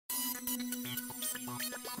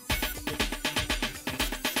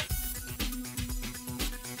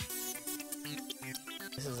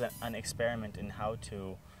This is an experiment in how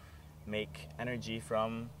to make energy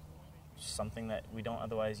from something that we don't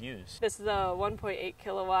otherwise use. This is a 1.8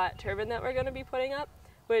 kilowatt turbine that we're going to be putting up,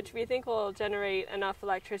 which we think will generate enough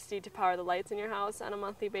electricity to power the lights in your house on a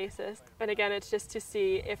monthly basis. And again, it's just to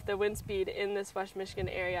see if the wind speed in this West Michigan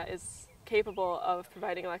area is capable of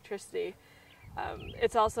providing electricity.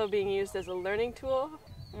 It's also being used as a learning tool.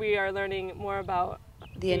 We are learning more about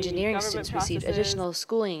the engineering students received additional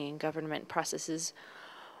schooling in government processes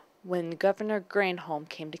when Governor Granholm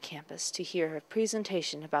came to campus to hear a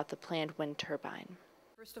presentation about the planned wind turbine.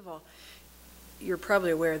 First of all, you're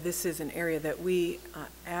probably aware this is an area that we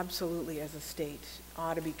absolutely as a state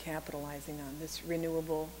ought to be capitalizing on, this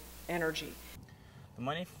renewable energy. The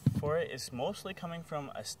money for it is mostly coming from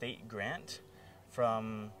a state grant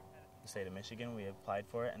from the state of Michigan. We applied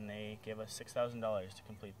for it and they gave us $6,000 to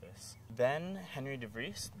complete this. Then Henry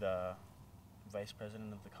DeVries, the vice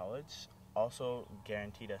president of the college, also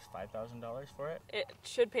guaranteed us $5,000 for it. It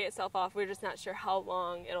should pay itself off. We're just not sure how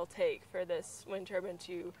long it'll take for this wind turbine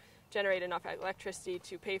to generate enough electricity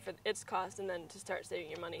to pay for its cost and then to start saving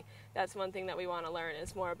your money. That's one thing that we want to learn,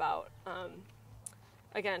 is more about,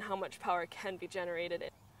 again, how much power can be generated.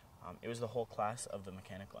 It was the whole class of the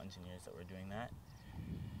mechanical engineers that were doing that.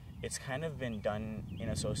 It's kind of been done in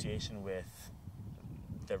association with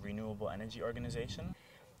the Renewable Energy Organization.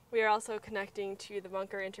 We are also connecting to the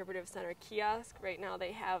Bunker Interpretive Center kiosk. Right now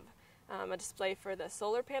they have a display for the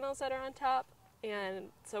solar panels that are on top, and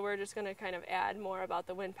so we're just going to kind of add more about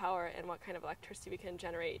the wind power and what kind of electricity we can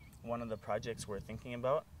generate. One of the projects we're thinking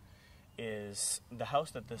about is the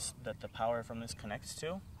house that the power from this connects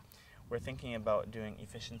to. We're thinking about doing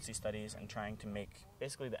efficiency studies and trying to make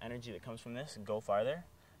basically the energy that comes from this go farther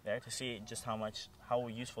there to see just how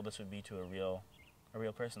useful this would be to a real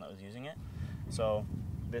person that was using it. So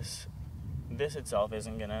this itself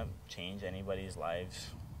isn't going to change anybody's lives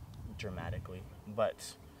dramatically,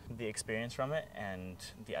 but the experience from it and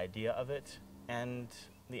the idea of it and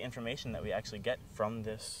the information that we actually get from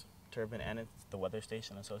this turbine and the weather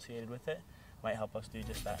station associated with it might help us do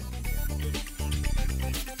just that.